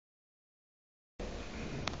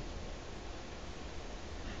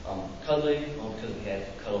Cuddly, well, because we have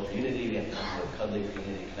Cuddle for Unity, we have to come with Cuddly for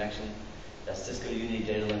Unity Connection. That's Cisco Unity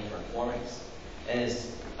Data Link for Informix, and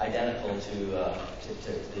it's identical to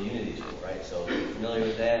the Unity tool, right? So if you're familiar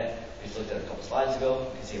with that, we just looked at it a couple slides ago.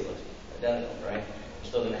 You can see it looks identical, right? We're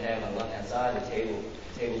still going to have on the left-hand side the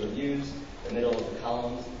tables of views, the middle of the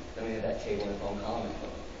columns, then we have that table info and column info.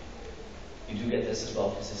 You do get this as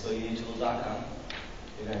well from CiscoUnityTools.com.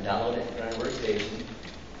 You're going to download it, put it on your workstation.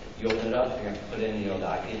 You open it up, you're going to put in the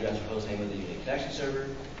IP address or host name of the Unity Connection server.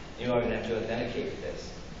 You are going to have to authenticate with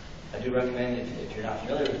this. I do recommend, if you're not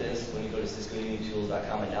familiar with this, when you go to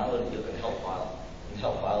CiscoUnityTools.com and download it, you look at the help file. And the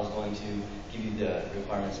help file is going to give you the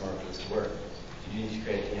requirements in order for this to work. You do need to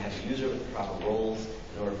create, you have a user with the proper roles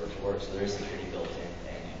in order for it to work, so there is security built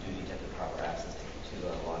in, and you do need to have the proper access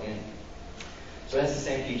to log in. So it has the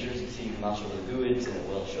same features. You can see you can mouse over the GUIDs, and it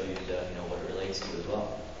will show you what it relates to as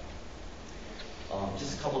well.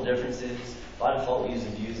 Just a couple differences. By default, we use the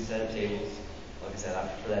views instead of tables. Like I said, I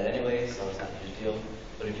prefer that anyway, so it's not a huge deal.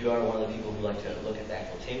 But if you are one of the people who like to look at the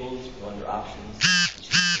actual tables, go under options, and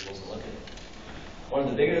choose tables and look at it. One of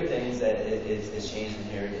the bigger things that is changed in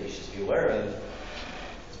here that you should be aware of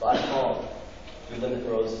is by default, we limit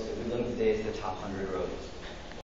the data to the top 100 rows.